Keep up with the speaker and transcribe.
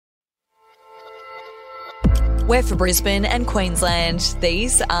We're for Brisbane and Queensland.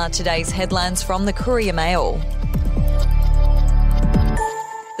 These are today's headlines from the Courier Mail.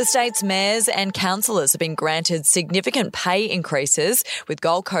 The state's mayors and councillors have been granted significant pay increases, with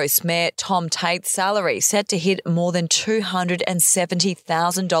Gold Coast Mayor Tom Tate's salary set to hit more than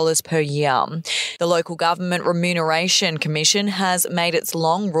 $270,000 per year. The Local Government Remuneration Commission has made its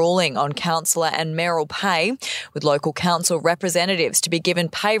long ruling on councillor and mayoral pay, with local council representatives to be given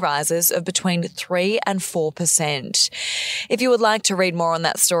pay rises of between 3 and 4%. If you would like to read more on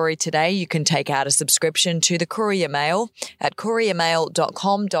that story today, you can take out a subscription to the Courier Mail at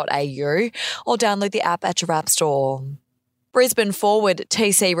couriermail.com.au or download the app at your app store. Brisbane forward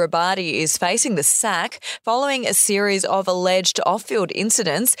TC Robati is facing the sack following a series of alleged off-field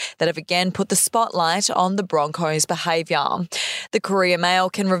incidents that have again put the spotlight on the Broncos' behaviour. The Courier Mail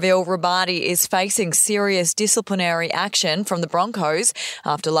can reveal Robati is facing serious disciplinary action from the Broncos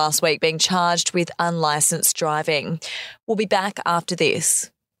after last week being charged with unlicensed driving. We'll be back after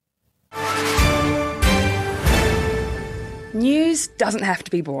this. News doesn't have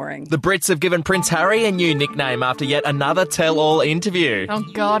to be boring. The Brits have given Prince Harry a new nickname after yet another tell-all interview. Oh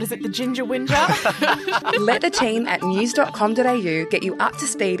God, is it the Ginger Whinger? Let the team at news.com.au get you up to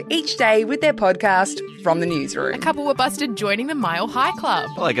speed each day with their podcast, From the Newsroom. A couple were busted joining the Mile High Club.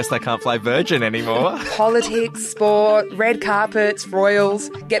 Well, I guess they can't play Virgin anymore. Politics, sport, red carpets, royals.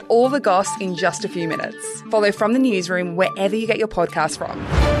 Get all the goss in just a few minutes. Follow From the Newsroom wherever you get your podcast from.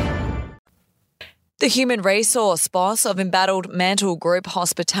 The human resource boss of embattled Mantle Group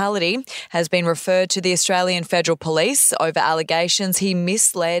Hospitality has been referred to the Australian Federal Police over allegations he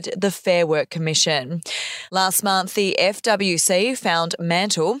misled the Fair Work Commission. Last month, the FWC found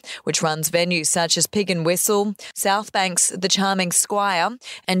Mantle, which runs venues such as Pig and Whistle, Southbank's The Charming Squire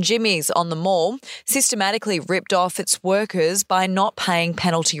and Jimmy's on the Mall, systematically ripped off its workers by not paying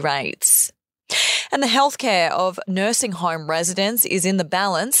penalty rates. And the healthcare of nursing home residents is in the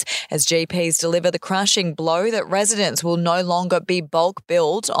balance as GPs deliver the crushing blow that residents will no longer be bulk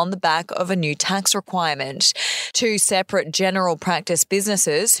billed on the back of a new tax requirement. Two separate general practice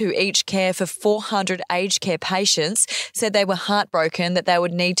businesses who each care for 400 aged care patients said they were heartbroken that they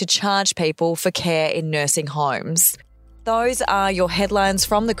would need to charge people for care in nursing homes. Those are your headlines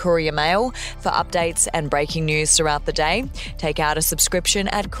from the Courier Mail. For updates and breaking news throughout the day, take out a subscription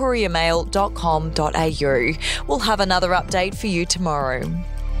at couriermail.com.au. We'll have another update for you tomorrow.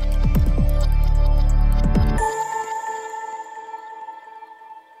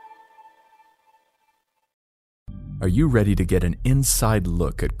 Are you ready to get an inside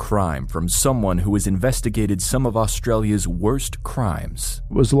look at crime from someone who has investigated some of Australia's worst crimes?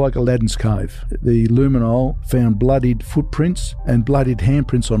 It was like Aladdin's Cave. The luminol found bloodied footprints and bloodied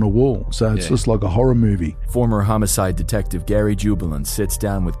handprints on a wall, so it's just like a horror movie. Former homicide detective Gary Jubilant sits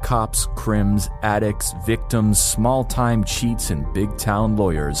down with cops, crims, addicts, victims, small-time cheats, and big-town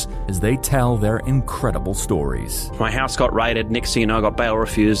lawyers as they tell their incredible stories. My house got raided. Next thing you know, I got bail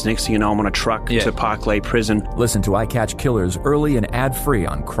refused. Next thing you know, I'm on a truck to Parklea Prison. Listen to I Catch Killers early and ad-free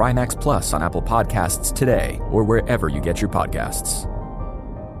on Crimex Plus on Apple Podcasts today or wherever you get your podcasts.